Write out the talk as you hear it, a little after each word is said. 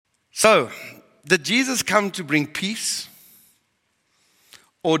So, did Jesus come to bring peace?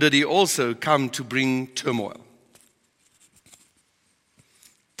 Or did he also come to bring turmoil?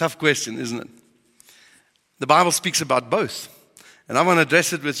 Tough question, isn't it? The Bible speaks about both. And I want to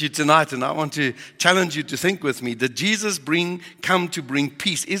address it with you tonight, and I want to challenge you to think with me. Did Jesus come to bring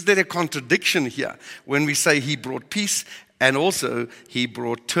peace? Is there a contradiction here when we say he brought peace and also he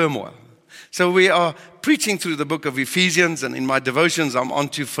brought turmoil? So we are preaching through the book of Ephesians, and in my devotions I'm on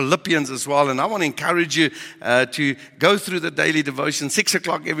to Philippians as well, and I want to encourage you to go through the daily devotion. 6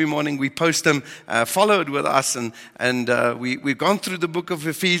 o'clock every morning we post them, follow it with us, and we've gone through the book of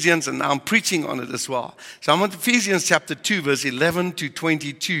Ephesians, and now I'm preaching on it as well. So I'm on Ephesians chapter 2, verse 11 to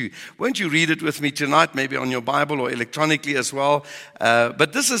 22. Won't you read it with me tonight, maybe on your Bible or electronically as well?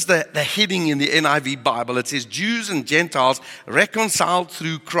 But this is the heading in the NIV Bible. It says, Jews and Gentiles reconciled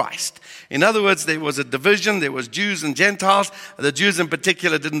through Christ. In other words, there was a division. There was Jews and Gentiles. The Jews in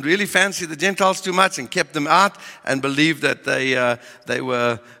particular didn't really fancy the Gentiles too much and kept them out and believed that they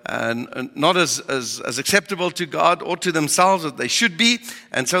were not as acceptable to God or to themselves as they should be.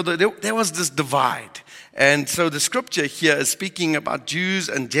 And so there was this divide. And so the scripture here is speaking about Jews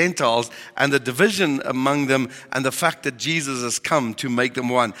and Gentiles and the division among them and the fact that Jesus has come to make them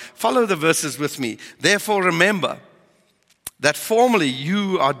one. Follow the verses with me. Therefore, remember that formerly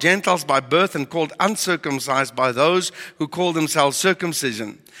you are Gentiles by birth and called uncircumcised by those who call themselves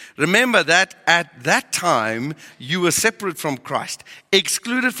circumcision. Remember that at that time you were separate from Christ,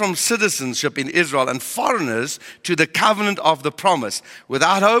 excluded from citizenship in Israel and foreigners to the covenant of the promise,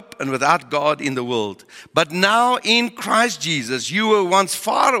 without hope and without God in the world. But now in Christ Jesus, you were once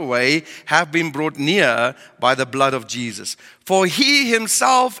far away, have been brought near by the blood of Jesus. For he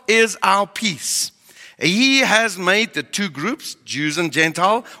himself is our peace. He has made the two groups, Jews and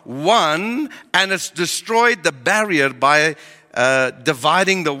Gentile, one, and has destroyed the barrier by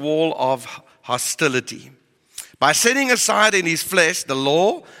dividing the wall of hostility. By setting aside in his flesh the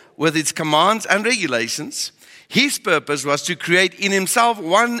law with its commands and regulations, his purpose was to create in himself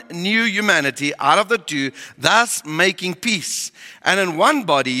one new humanity out of the two, thus making peace, and in one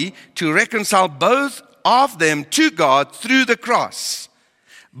body to reconcile both of them to God through the cross,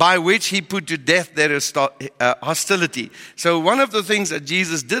 by which he put to death their hostility. So one of the things that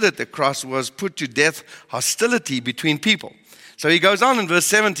Jesus did at the cross was put to death hostility between people. So he goes on in verse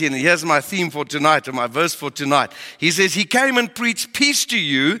 17, and here's my theme for tonight, or my verse for tonight. He says, he came and preached peace to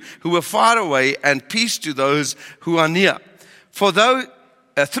you who were far away, and peace to those who are near. For though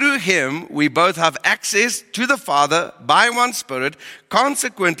through him we both have access to the Father by one Spirit,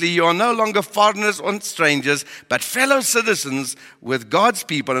 consequently you are no longer foreigners or strangers, but fellow citizens with God's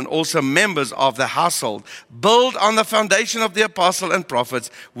people and also members of the household, built on the foundation of the apostles and prophets,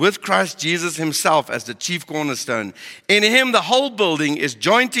 with Christ Jesus himself as the chief cornerstone. In him the whole building is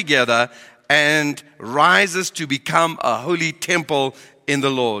joined together and rises to become a holy temple in the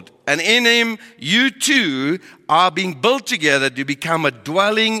Lord. And in him, you too are being built together to become a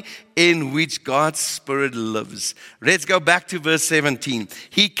dwelling in which God's Spirit lives. Let's go back to verse 17.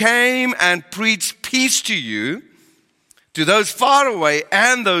 He came and preached peace to you, to those far away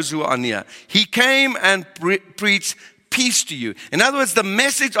and those who are near. He came and preached peace to you. In other words, the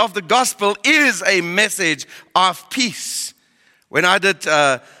message of the gospel is a message of peace. When I did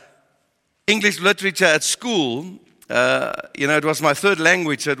English literature at school, it was my third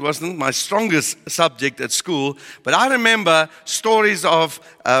language. It wasn't my strongest subject at school. But I remember stories of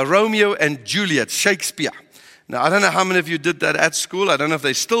Romeo and Juliet, Shakespeare. Now, I don't know how many of you did that at school. I don't know if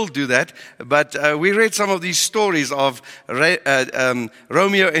they still do that. But we read some of these stories of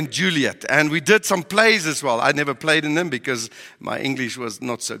Romeo and Juliet. And we did some plays as well. I never played in them because my English was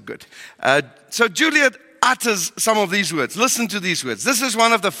not so good. So Juliet utters some of these words. Listen to these words. This is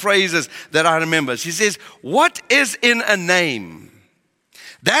one of the phrases that I remember. She says, what is in a name?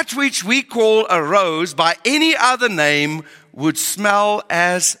 That which we call a rose by any other name would smell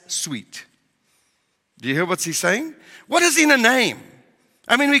as sweet. Do you hear what she's saying? What is in a name?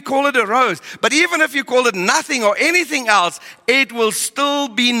 I mean, we call it a rose. But even if you call it nothing or anything else, it will still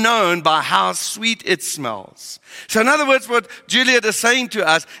be known by how sweet it smells. So in other words, what Juliet is saying to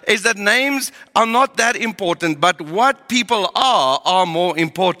us is that names are not that important, but what people are more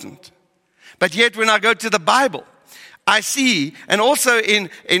important. But yet when I go to the Bible, I see, and also in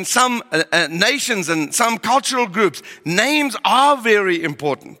some nations and some cultural groups, names are very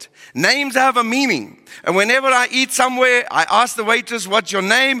important. Names have a meaning. And whenever I eat somewhere, I ask the waitress, what's your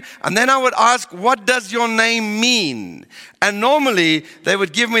name? And then I would ask, what does your name mean? And normally, they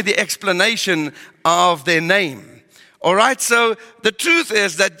would give me the explanation of their name. All right, so the truth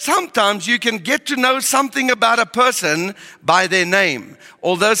is that sometimes you can get to know something about a person by their name.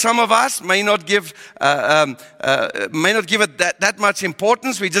 Although some of us may not give it that much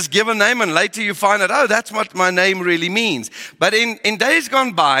importance, we just give a name and later you find out, oh, that's what my name really means. But in days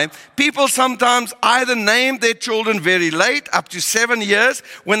gone by, people sometimes either named their children very late, up to 7 years,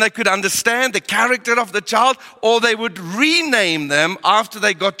 when they could understand the character of the child, or they would rename them after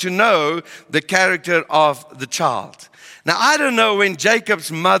they got to know the character of the child. Now, I don't know when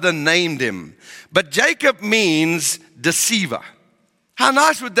Jacob's mother named him, but Jacob means deceiver. How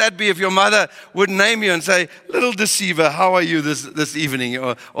nice would that be if your mother would name you and say, little deceiver, how are you this evening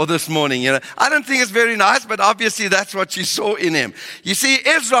or this morning? I don't think it's very nice, but obviously that's what she saw in him. You see,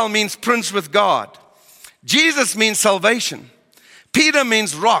 Israel means prince with God. Jesus means salvation. Peter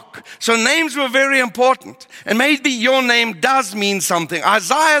means rock. So names were very important. And maybe your name does mean something.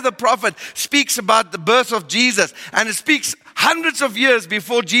 Isaiah the prophet speaks about the birth of Jesus. And it speaks hundreds of years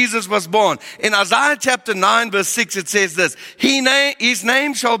before Jesus was born. In Isaiah chapter 9 verse 6 it says this. His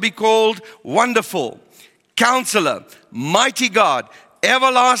name shall be called Wonderful, Counselor, Mighty God,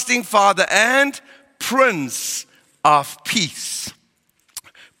 Everlasting Father, and Prince of Peace.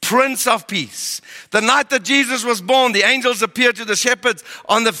 Prince of Peace. The night that Jesus was born, the angels appeared to the shepherds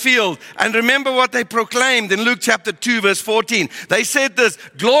on the field. And remember what they proclaimed in Luke chapter 2 verse 14. They said this,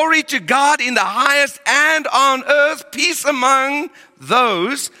 glory to God in the highest, and on earth peace among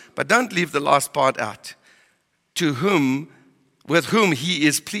those, but don't leave the last part out, with whom he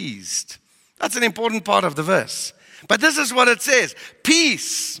is pleased. That's an important part of the verse. But this is what it says,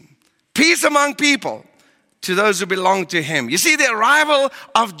 peace among people, to those who belong to him. You see, the arrival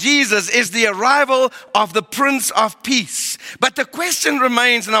of Jesus is the arrival of the Prince of Peace. But the question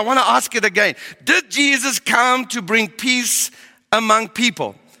remains, and I want to ask it again. Did Jesus come to bring peace among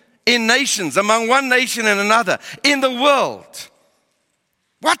people, in nations, among one nation and another, in the world?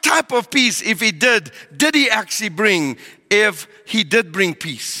 What type of peace, if he did he actually bring, if he did bring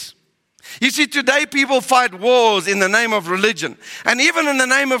peace? You see, today people fight wars in the name of religion. And even in the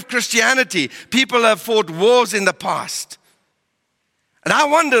name of Christianity, people have fought wars in the past. And I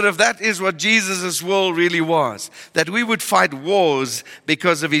wonder if that is what Jesus' will really was, that we would fight wars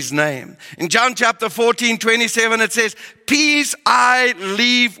because of his name. In John chapter 14:27, it says, peace I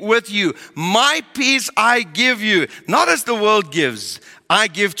leave with you. My peace I give you. Not as the world gives, I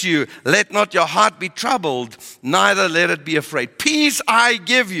give to you. Let not your heart be troubled, neither let it be afraid. Peace I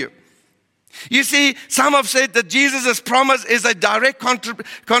give you. You see, some have said that Jesus' promise is a direct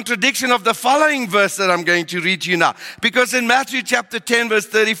contradiction of the following verse that I'm going to read to you now. Because in Matthew chapter 10 verse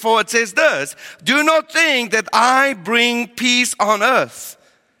 34 it says this, do not think that I bring peace on earth.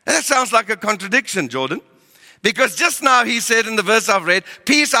 And that sounds like a contradiction, Jordan. Because just now he said in the verse I've read,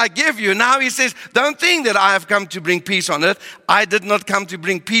 peace I give you. Now he says, don't think that I have come to bring peace on earth. I did not come to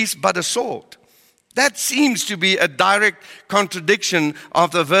bring peace but a sword. That seems to be a direct contradiction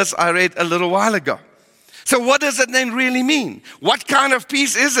of the verse I read a little while ago. So what does it then really mean? What kind of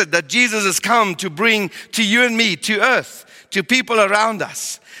peace is it that Jesus has come to bring to you and me, to earth, to people around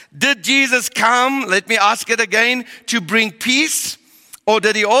us? Did Jesus come, let me ask it again, to bring peace? Or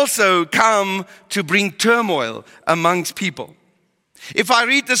did he also come to bring turmoil amongst people? If I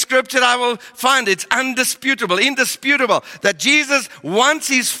read the scripture, I will find it's indisputable that Jesus wants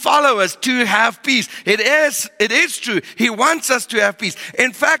his followers to have peace. It is true. He wants us to have peace.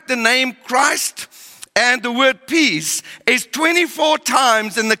 In fact, the name Christ and the word peace is 24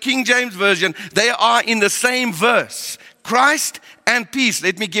 times in the King James Version. They are in the same verse. Christ and peace.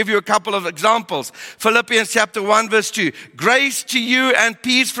 Let me give you a couple of examples. Philippians chapter 1 verse 2. Grace to you and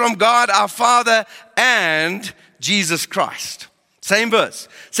peace from God our Father and Jesus Christ. Same verse.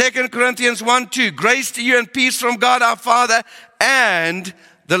 2 Corinthians 1:2. Grace to you and peace from God our Father and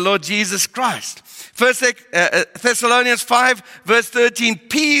the Lord Jesus Christ. 1 Thessalonians 5 verse 13.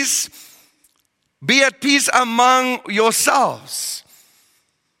 Peace, be at peace among yourselves.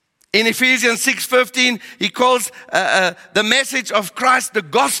 In Ephesians 6:15, he calls the message of Christ the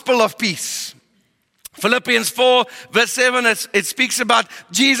gospel of peace. Philippians 4 verse 7, it speaks about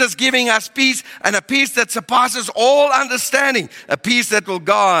Jesus giving us peace, and a peace that surpasses all understanding, a peace that will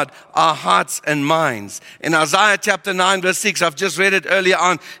guard our hearts and minds. In Isaiah chapter 9 verse 6, I've just read it earlier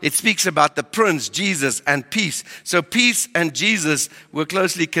on, it speaks about the Prince, Jesus, and peace. So peace and Jesus were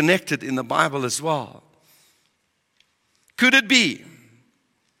closely connected in the Bible as well. Could it be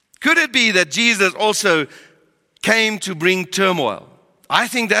that Jesus also came to bring turmoil? I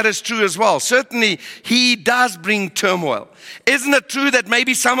think that is true as well. Certainly, he does bring turmoil. Isn't it true that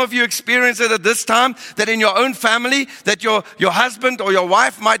maybe some of you experience it at this time, that in your own family, that your husband or your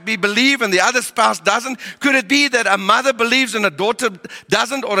wife might believe and the other spouse doesn't? Could it be that a mother believes and a daughter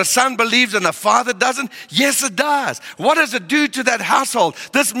doesn't, or a son believes and a father doesn't? Yes, it does. What does it do to that household?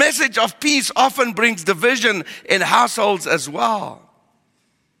 This message of peace often brings division in households as well.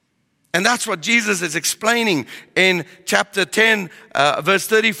 And that's what Jesus is explaining in chapter 10, verse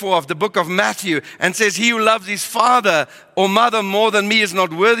 34 of the book of Matthew, and says, he who loves his father or mother more than me is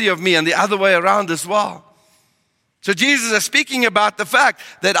not worthy of me, and the other way around as well. So Jesus is speaking about the fact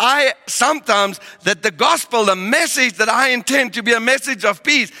that that the gospel, the message that I intend to be a message of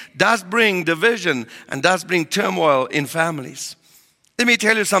peace, does bring division and does bring turmoil in families. Let me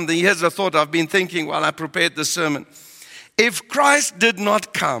tell you something. Here's a thought I've been thinking while I prepared this sermon. If Christ did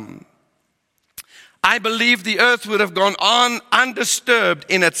not come, I believe the earth would have gone on undisturbed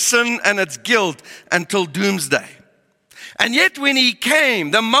in its sin and its guilt until doomsday. And yet when he came,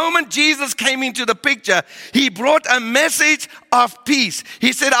 the moment Jesus came into the picture, he brought a message of peace.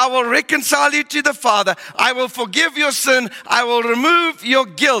 He said, I will reconcile you to the Father. I will forgive your sin. I will remove your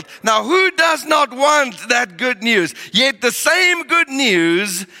guilt. Now, who does not want that good news? Yet the same good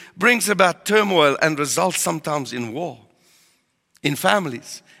news brings about turmoil and results sometimes in war, in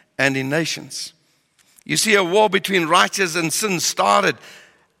families and in nations. You see, a war between righteous and sin started,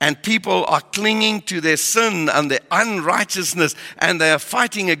 and people are clinging to their sin and their unrighteousness, and they are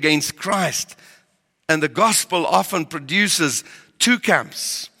fighting against Christ. And the gospel often produces two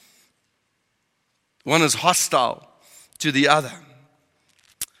camps. One is hostile to the other.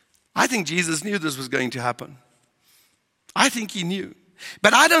 I think Jesus knew this was going to happen. I think he knew.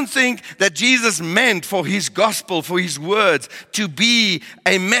 But I don't think that Jesus meant for his gospel, for his words, to be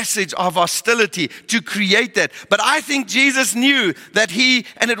a message of hostility, to create that. But I think Jesus knew that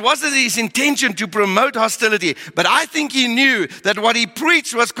and it wasn't his intention to promote hostility, but I think he knew that what he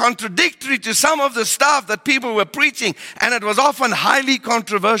preached was contradictory to some of the stuff that people were preaching, and it was often highly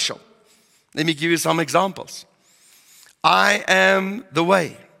controversial. Let me give you some examples. I am the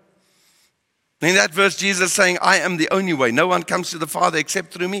way. In that verse, Jesus is saying, I am the only way. No one comes to the Father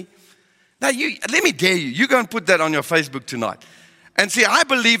except through me. Now, let me dare you. You go and put that on your Facebook tonight. And see, I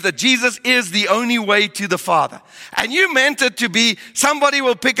believe that Jesus is the only way to the Father. And you meant it to be, somebody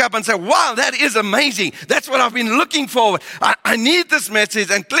will pick up and say, wow, that is amazing. That's what I've been looking for. I need this message.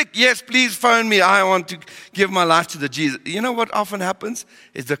 And click, yes, please phone me. I want to give my life to the Jesus. You know what often happens?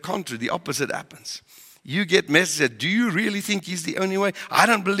 It's the contrary. The opposite happens. You get messages, do you really think he's the only way? I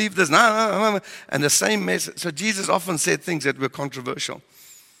don't believe this. No. And the same message. So Jesus often said things that were controversial.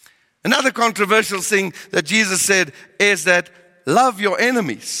 Another controversial thing that Jesus said is that love your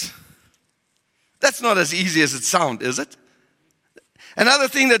enemies. That's not as easy as it sounds, is it? Another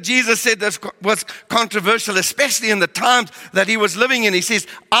thing that Jesus said that was controversial, especially in the times that he was living in, he says,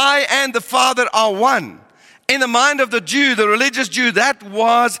 I and the Father are one. In the mind of the Jew, the religious Jew, that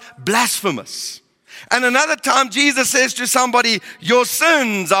was blasphemous. And another time, Jesus says to somebody, your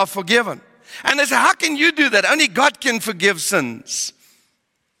sins are forgiven. And they say, how can you do that? Only God can forgive sins.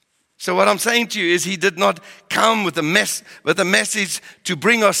 So what I'm saying to you is he did not come with a message to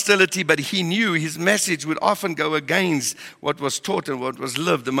bring hostility, but he knew his message would often go against what was taught and what was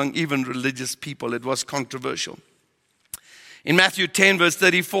lived among even religious people. It was controversial. In Matthew 10, verse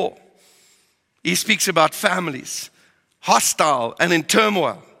 34, he speaks about families, hostile and in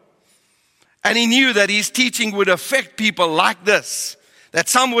turmoil. And he knew that his teaching would affect people like this, that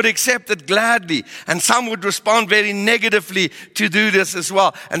some would accept it gladly, and some would respond very negatively to do this as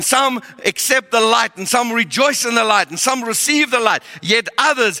well. And some accept the light, and some rejoice in the light, and some receive the light. Yet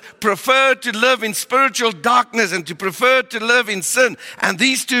others prefer to live in spiritual darkness and to prefer to live in sin. And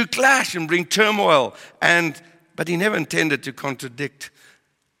these two clash and bring turmoil. But he never intended to contradict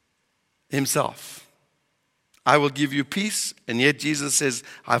himself. I will give you peace, and yet Jesus says,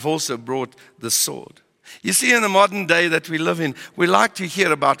 I've also brought the sword. You see, in the modern day that we live in, we like to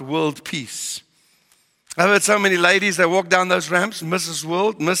hear about world peace. I've heard so many ladies, they walk down those ramps, Mrs.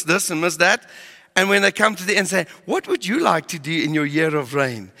 World, miss this and miss that. And when they come to the end, say, what would you like to do in your year of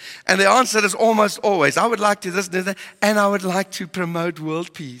reign? And the answer is almost always, I would like to this and that, and I would like to promote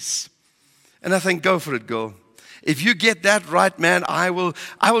world peace. And I think, go for it, girl. If you get that right, man, I will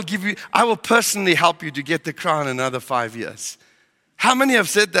personally help you to get the crown another 5 years. How many have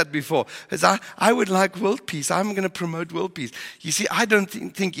said that before? I would like world peace. I'm going to promote world peace. You see, I don't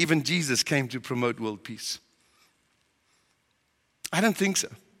think even Jesus came to promote world peace. I don't think so.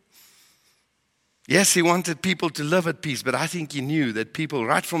 Yes, he wanted people to live at peace, but I think he knew that people,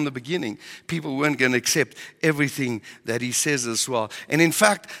 right from the beginning, people weren't going to accept everything that he says as well. And in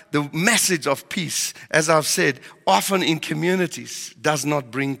fact, the message of peace, as I've said, often in communities does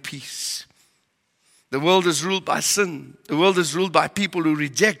not bring peace. The world is ruled by sin. The world is ruled by people who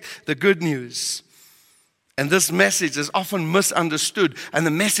reject the good news. And this message is often misunderstood, and the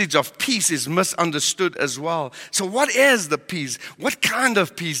message of peace is misunderstood as well. So what is the peace? What kind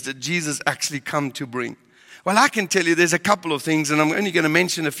of peace did Jesus actually come to bring? Well, I can tell you there's a couple of things, and I'm only going to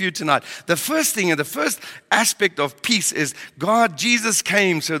mention a few tonight. The first thing, and the first aspect of peace is Jesus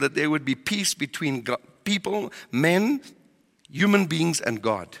came so that there would be peace between people, men, human beings, and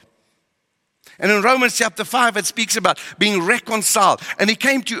God. And in Romans chapter 5, it speaks about being reconciled. And he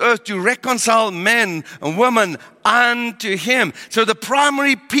came to earth to reconcile men and women unto him. So the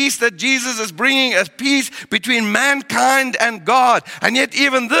primary peace that Jesus is bringing is peace between mankind and God. And yet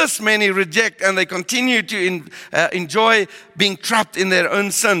even this many reject, and they continue to enjoy being trapped in their own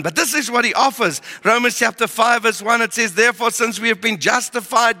sin. But this is what he offers. Romans chapter 5 verse 1, it says, therefore, since we have been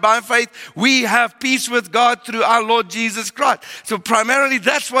justified by faith, we have peace with God through our Lord Jesus Christ. So primarily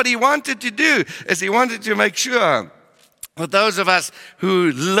that's what he wanted to do, is he wanted to make sure that those of us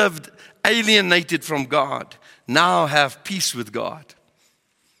who lived alienated from God now have peace with God.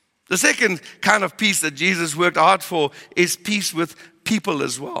 The second kind of peace that Jesus worked hard for is peace with people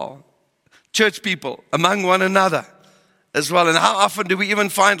as well. Church people, among one another as well. And how often do we even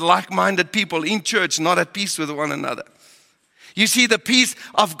find like-minded people in church not at peace with one another? You see, the peace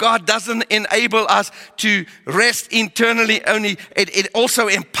of God doesn't enable us to rest internally only. It also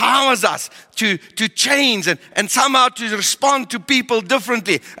empowers us to change and somehow to respond to people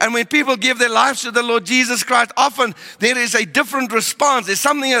differently. And when people give their lives to the Lord Jesus Christ, often there is a different response. There's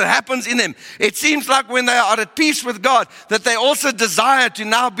something that happens in them. It seems like when they are at peace with God, that they also desire to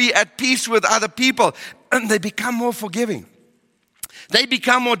now be at peace with other people. And they become more forgiving. They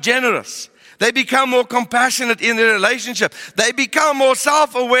become more generous. They become more compassionate in their relationship. They become more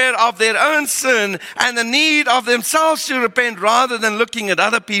self-aware of their own sin and the need of themselves to repent, rather than looking at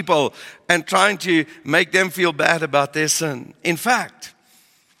other people and trying to make them feel bad about their sin. In fact,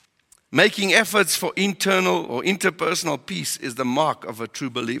 making efforts for internal or interpersonal peace is the mark of a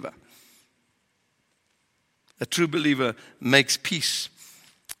true believer. A true believer makes peace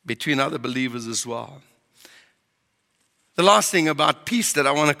between other believers as well. The last thing about peace that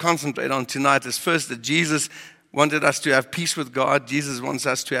I want to concentrate on tonight is first that Jesus wanted us to have peace with God. Jesus wants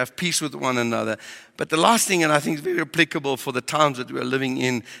us to have peace with one another. But the last thing, and I think is very applicable for the times that we are living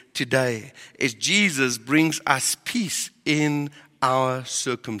in today, is Jesus brings us peace in our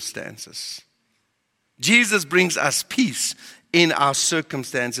circumstances. Jesus brings us peace in our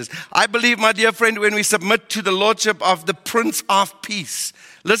circumstances. I believe, my dear friend, when we submit to the Lordship of the Prince of Peace,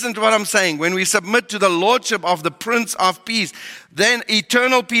 listen to what I'm saying. When we submit to the Lordship of the Prince of Peace, then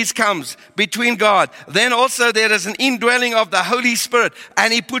eternal peace comes between God. Then also there is an indwelling of the Holy Spirit,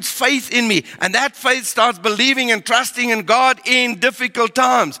 and He puts faith in me. And that faith starts believing and trusting in God in difficult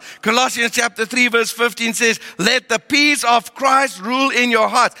times. Colossians chapter 3 verse 15 says, let the peace of Christ rule in your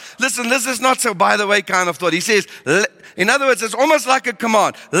hearts. Listen, this is not so by the way kind of thought. He says, in other words, it's almost like a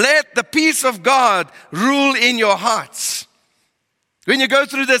command. Let the peace of God rule in your hearts. When you go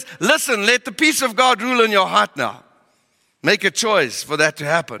through this, listen, let the peace of God rule in your heart now. Make a choice for that to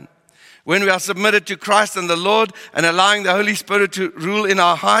happen. When we are submitted to Christ and the Lord and allowing the Holy Spirit to rule in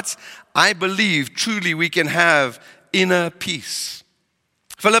our hearts, I believe truly we can have inner peace.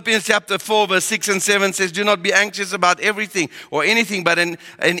 Philippians chapter 4 verse 6 and 7 says, do not be anxious about everything or anything, but in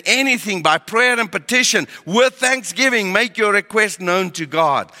anything by prayer and petition with thanksgiving make your request known to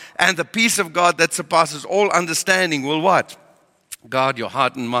God. And the peace of God that surpasses all understanding will what? Guard your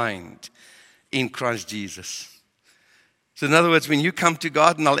heart and mind in Christ Jesus. So in other words, when you come to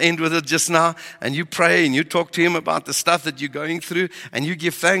God, and I'll end with it just now, and you pray and you talk to Him about the stuff that you're going through, and you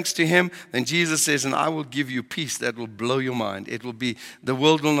give thanks to Him, then Jesus says, and I will give you peace that will blow your mind. It will be, the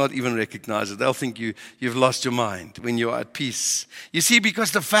world will not even recognize it. They'll think you've lost your mind when you're at peace. You see,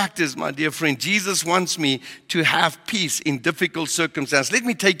 because the fact is, my dear friend, Jesus wants me to have peace in difficult circumstances. Let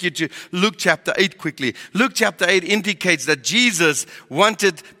me take you to Luke chapter 8 quickly. Luke chapter 8 indicates that Jesus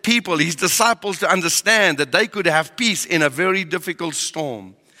wanted people, His disciples, to understand that they could have peace in a very difficult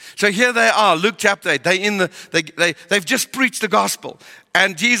storm. So here they are, Luke chapter 8. They've just preached the gospel.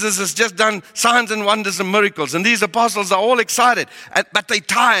 And Jesus has just done signs and wonders and miracles. And these apostles are all excited. But they're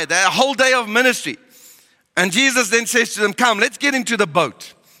tired. They're a whole day of ministry. And Jesus then says to them, come, let's get into the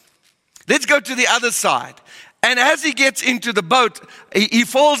boat. Let's go to the other side. And as he gets into the boat, he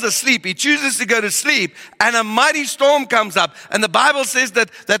falls asleep. He chooses to go to sleep, and a mighty storm comes up. And the Bible says that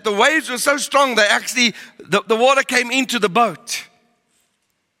the waves were so strong, the water came into the boat.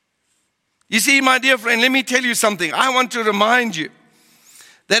 You see, my dear friend, let me tell you something. I want to remind you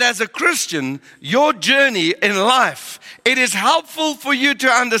that as a Christian, your journey in life, it is helpful for you to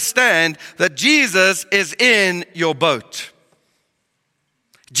understand that Jesus is in your boat.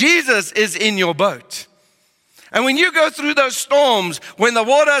 Jesus is in your boat. And when you go through those storms, when the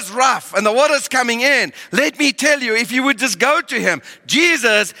water's rough and the water's coming in, let me tell you, if you would just go to him,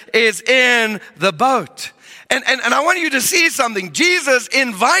 Jesus is in the boat. And I want you to see something. Jesus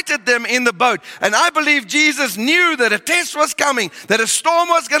invited them in the boat. And I believe Jesus knew that a test was coming, that a storm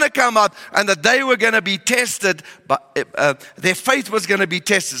was going to come up, and that they were going to be tested. Their faith was going to be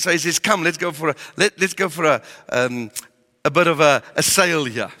tested. So he says, come, let's go for a bit of a sail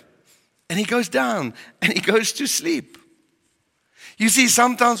here. And he goes down and he goes to sleep. You see,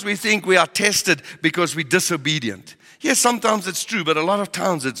 sometimes we think we are tested because we're disobedient. Yes, sometimes it's true, but a lot of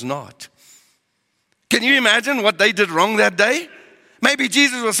times it's not. Can you imagine what they did wrong that day? Maybe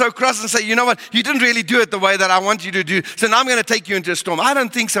Jesus was so cross and say, you know what, you didn't really do it the way that I want you to do, so now I'm going to take you into a storm. I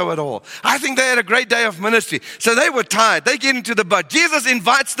don't think so at all. I think they had a great day of ministry. So they were tired. They get into the boat. Jesus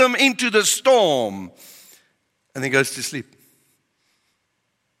invites them into the storm and then goes to sleep.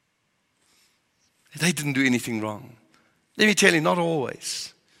 They didn't do anything wrong. Let me tell you, not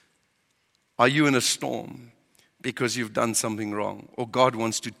always are you in a storm because you've done something wrong or God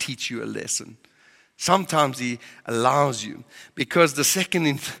wants to teach you a lesson. Sometimes he allows you, because the second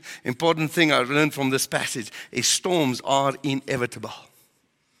important thing I learned from this passage is storms are inevitable.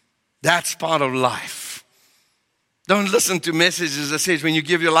 That's part of life. Don't listen to messages that says when you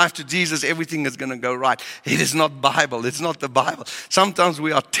give your life to Jesus, everything is going to go right. It is not Bible. It's not the Bible. Sometimes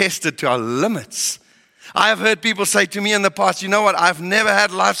we are tested to our limits. I have heard people say to me in the past, you know what, I've never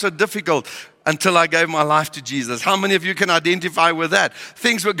had life so difficult until I gave my life to Jesus. How many of you can identify with that?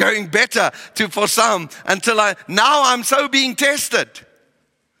 Things were going better for some now I'm so being tested.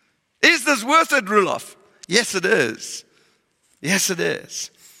 Is this worth it, Rulof? Yes, it is. Yes, it is.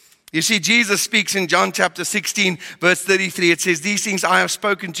 You see, Jesus speaks in John chapter 16, verse 33. It says, these things I have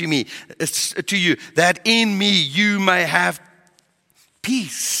spoken to you, that in me you may have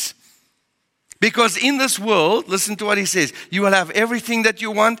peace. Because in this world, listen to what he says, you will have everything that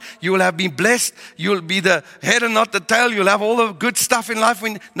you want. You will have been blessed. You'll be the head and not the tail. You'll have all the good stuff in life.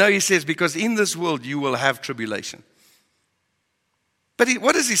 No, he says, because in this world you will have tribulation. But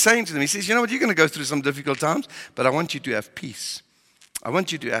what is he saying to them? He says, you know what, you're going to go through some difficult times, but I want you to have peace. I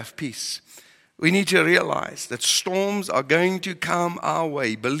want you to have peace. We need to realize that storms are going to come our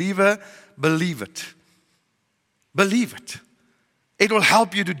way. Believer, believe it. Believe it. It will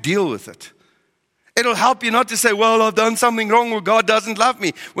help you to deal with it. It'll help you not to say, well, I've done something wrong or God doesn't love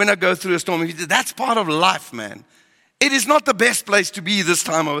me when I go through a storm. That's part of life, man. It is not the best place to be this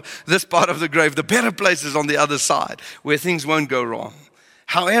time of this part of the grave. The better place is on the other side where things won't go wrong.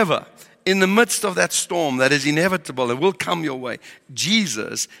 However, in the midst of that storm that is inevitable and will come your way,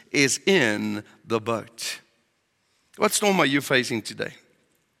 Jesus is in the boat. What storm are you facing today?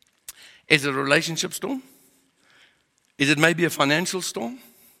 Is it a relationship storm? Is it maybe a financial storm?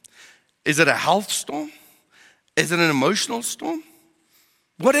 Is it a health storm? Is it an emotional storm?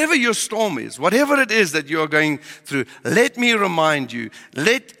 Whatever your storm is, whatever it is that you are going through, let me remind you,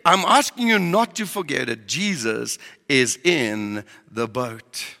 I'm asking you not to forget that Jesus is in the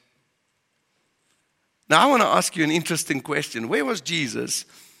boat. Now I want to ask you an interesting question. Where was Jesus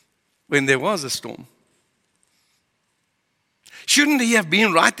when there was a storm? Shouldn't he have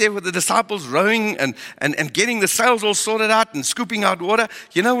been right there with the disciples rowing and getting the sails all sorted out and scooping out water?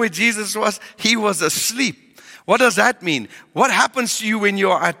 You know where Jesus was? He was asleep. What does that mean? What happens to you when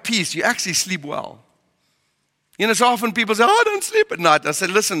you are at peace? You actually sleep well. You know, so often people say, I don't sleep at night. I said,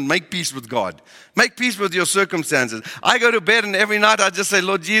 listen, make peace with God. Make peace with your circumstances. I go to bed and every night I just say,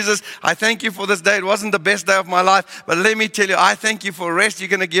 Lord Jesus, I thank you for this day. It wasn't the best day of my life, but let me tell you, I thank you for rest you're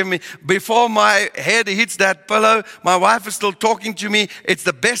going to give me. Before my head hits that pillow, my wife is still talking to me. It's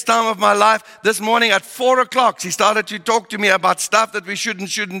the best time of my life. This morning at 4 o'clock, she started to talk to me about stuff that we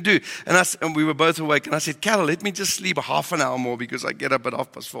shouldn't do. And we were both awake. And I said, Carol, let me just sleep a half an hour more because I get up at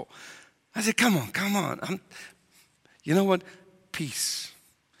 4:30. I said, come on. You know what? Peace.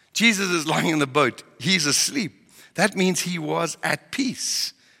 Jesus is lying in the boat. He's asleep. That means he was at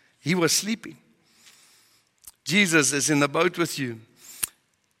peace. He was sleeping. Jesus is in the boat with you.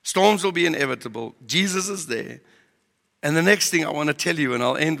 Storms will be inevitable. Jesus is there. And the next thing I want to tell you, and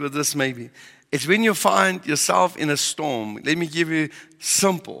I'll end with this maybe, is when you find yourself in a storm, let me give you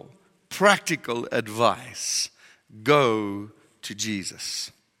simple, practical advice. Go to Jesus.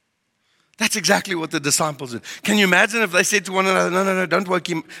 That's exactly what the disciples did. Can you imagine if they said to one another, no, don't wake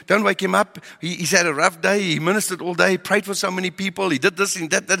him up. He's had a rough day. He ministered all day. He prayed for so many people. He did this and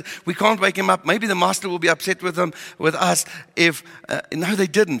that. We can't wake him up. Maybe the master will be upset with us if, no, they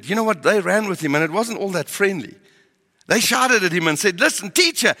didn't. You know what? They ran with him and it wasn't all that friendly. They shouted at him and said, listen,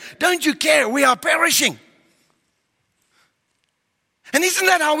 teacher, don't you care? We are perishing. And isn't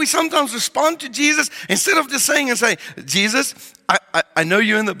that how we sometimes respond to Jesus? Instead of just saying, Jesus, I know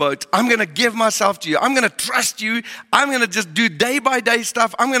you're in the boat. I'm going to give myself to you. I'm going to trust you. I'm going to just do day by day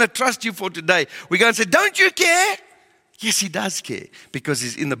stuff. I'm going to trust you for today. We go and say, don't you care? Yes, he does care because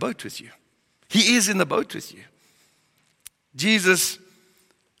he's in the boat with you. He is in the boat with you. Jesus,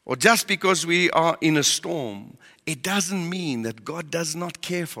 or just because we are in a storm, it doesn't mean that God does not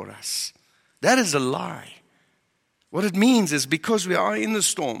care for us. That is a lie. What it means is because we are in the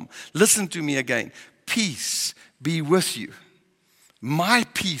storm, listen to me again, peace be with you. My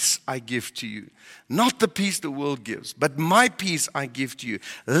peace I give to you. Not the peace the world gives, but my peace I give to you.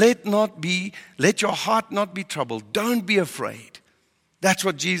 Let your heart not be troubled. Don't be afraid. That's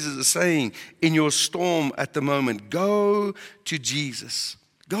what Jesus is saying in your storm at the moment. Go to Jesus.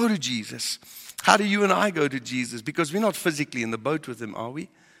 Go to Jesus. How do you and I go to Jesus? Because we're not physically in the boat with him, are we?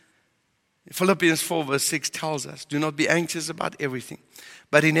 Philippians 4 verse 6 tells us, do not be anxious about everything,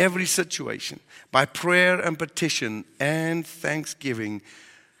 but in every situation, by prayer and petition and thanksgiving,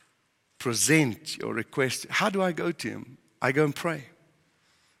 present your request. How do I go to him? I go and pray.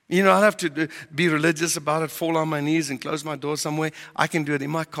 You know, I don't have to be religious about it, fall on my knees and close my door somewhere. I can do it in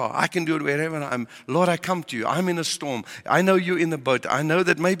my car. I can do it wherever I am. Lord, I come to you. I'm in a storm. I know you're in the boat. I know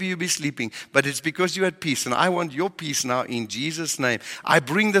that maybe you'll be sleeping, but it's because you had peace, and I want your peace now in Jesus' name. I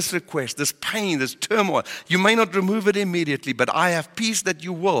bring this request, this pain, this turmoil. You may not remove it immediately, but I have peace that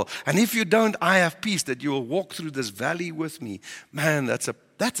you will. And if you don't, I have peace that you will walk through this valley with me. Man, that's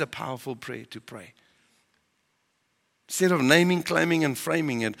a powerful prayer to pray. Instead of naming, claiming, and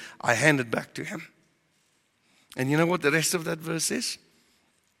framing it, I hand it back to him. And you know what the rest of that verse is?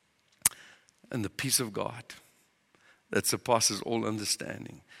 And the peace of God that surpasses all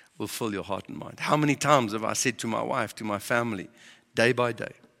understanding will fill your heart and mind. How many times have I said to my wife, to my family, day by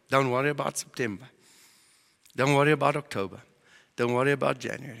day, don't worry about September. Don't worry about October. Don't worry about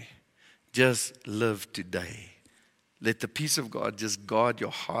January. Just live today. Let the peace of God just guard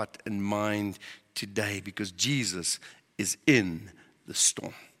your heart and mind today, because Jesus is in the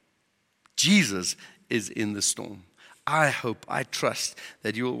storm. Jesus is in the storm. I hope, I trust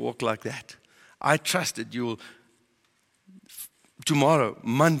that you will walk like that. I trust that you will, tomorrow,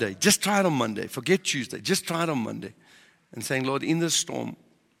 Monday, just try it on Monday. Forget Tuesday, just try it on Monday. And saying, Lord, in this storm,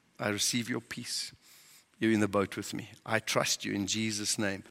 I receive your peace. You're in the boat with me. I trust you in Jesus' name.